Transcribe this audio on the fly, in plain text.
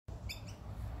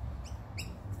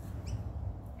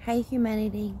Hey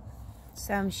humanity,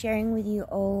 so I'm sharing with you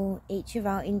all each of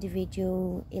our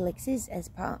individual elixirs as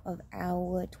part of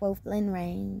our 12 blend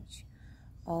range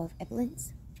of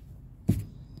Epolence.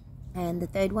 And the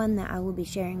third one that I will be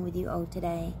sharing with you all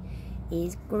today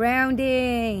is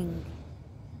grounding.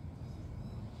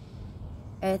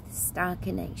 Earth Star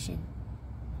connection.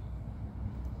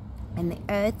 And the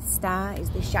Earth Star is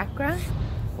the chakra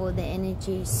or the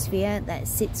energy sphere that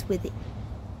sits within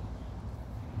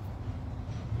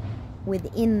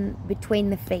between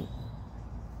the feet.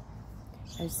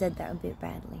 I've said that a bit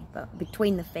badly, but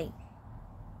between the feet.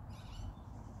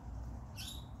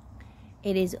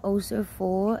 It is also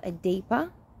for a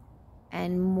deeper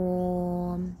and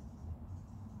more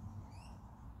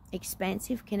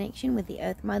expansive connection with the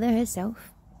Earth Mother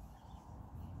herself.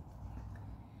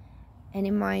 And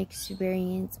in my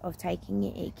experience of taking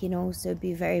it, it can also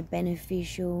be very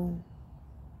beneficial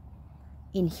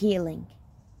in healing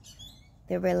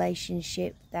the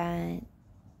relationship that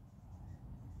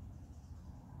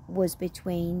was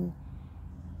between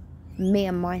me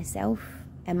and myself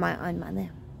and my own mother.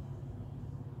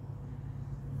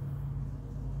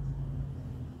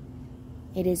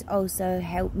 It has also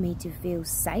helped me to feel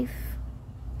safe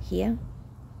here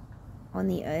on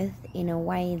the earth in a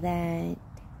way that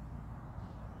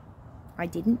I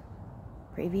didn't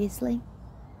previously.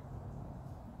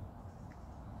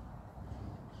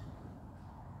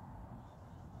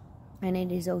 And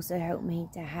it has also helped me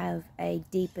to have a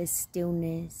deeper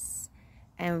stillness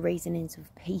and resonance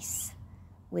of peace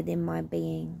within my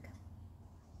being.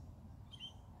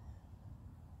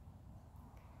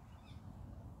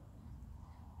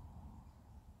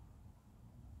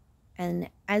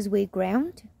 And as we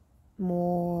ground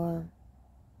more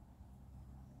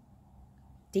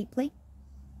deeply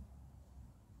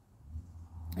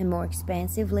and more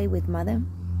expansively with Mother,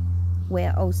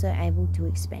 we're also able to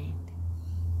expand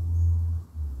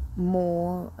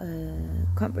more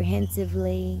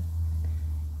comprehensively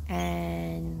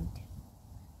and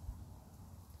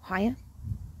higher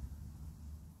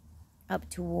up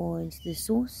towards the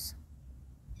source,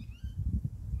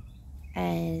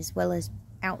 as well as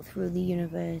out through the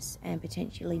universe and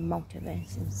potentially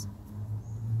multiverses.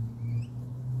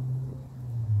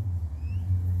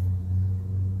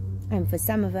 And for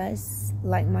some of us,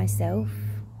 like myself,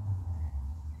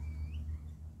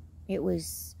 it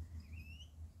was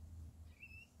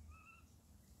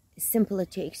simpler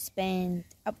to expand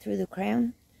up through the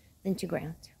crown than to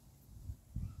ground.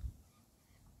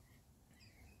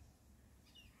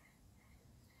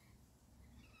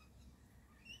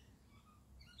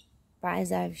 But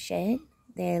as I've shared,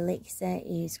 the elixir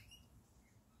is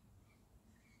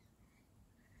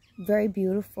very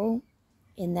beautiful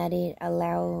in that it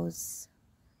allows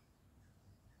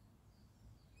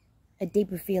a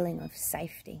deeper feeling of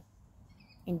safety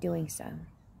in doing so.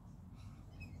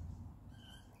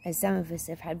 As some of us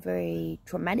have had very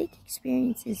traumatic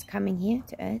experiences coming here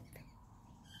to Earth,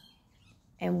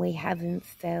 and we haven't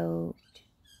felt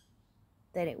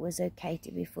that it was okay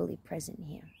to be fully present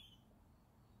here.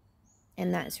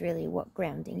 And that's really what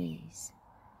grounding is,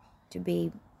 to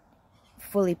be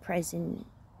fully present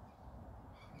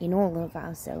in all of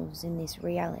ourselves in this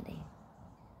reality.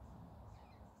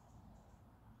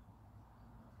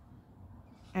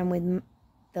 And with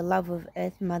the love of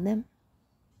Earth Mother,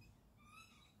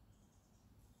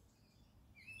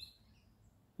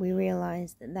 we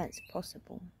realize that that's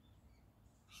possible,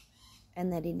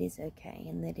 and that it is okay,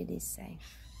 and that it is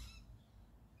safe.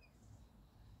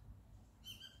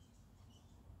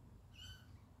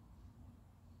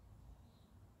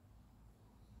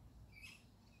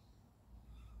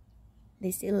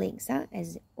 This elixir,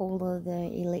 as all of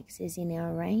the elixirs in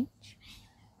our range,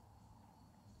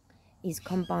 is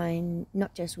combined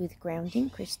not just with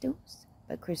grounding crystals,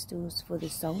 but crystals for the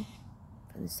soul,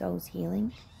 for the soul's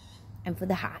healing, and for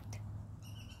the heart,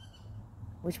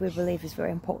 which we believe is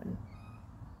very important.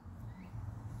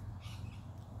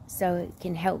 So it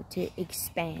can help to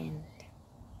expand,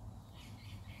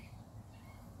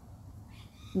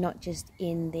 not just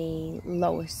in the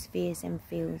lower spheres and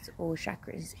fields or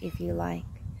chakras, if you like,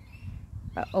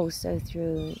 but also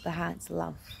through the heart's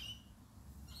love,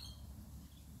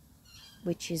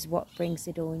 which is what brings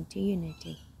it all into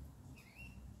unity.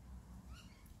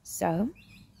 So,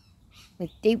 with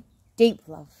deep, deep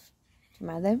love to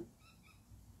Mother,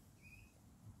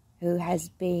 who has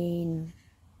been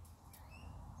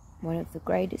one of the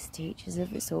greatest teachers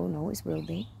of us all and always will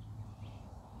be,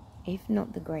 if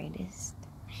not the greatest.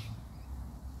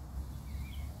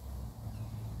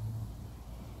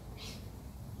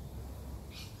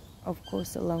 Of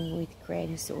course, along with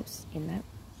Creator Source in that.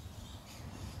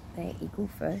 They're equal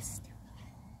first.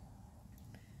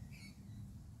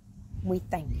 We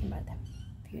thank you, Mother,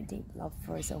 for your deep love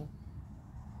for us all.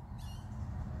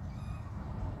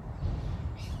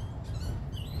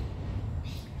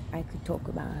 I could talk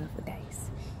about her for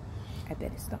days. I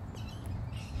better stop.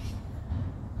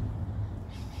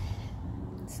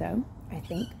 So, I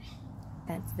think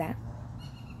that's that.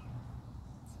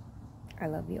 I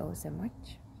love you all so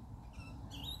much.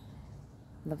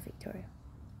 Love, Victoria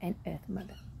and Earth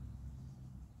Mother.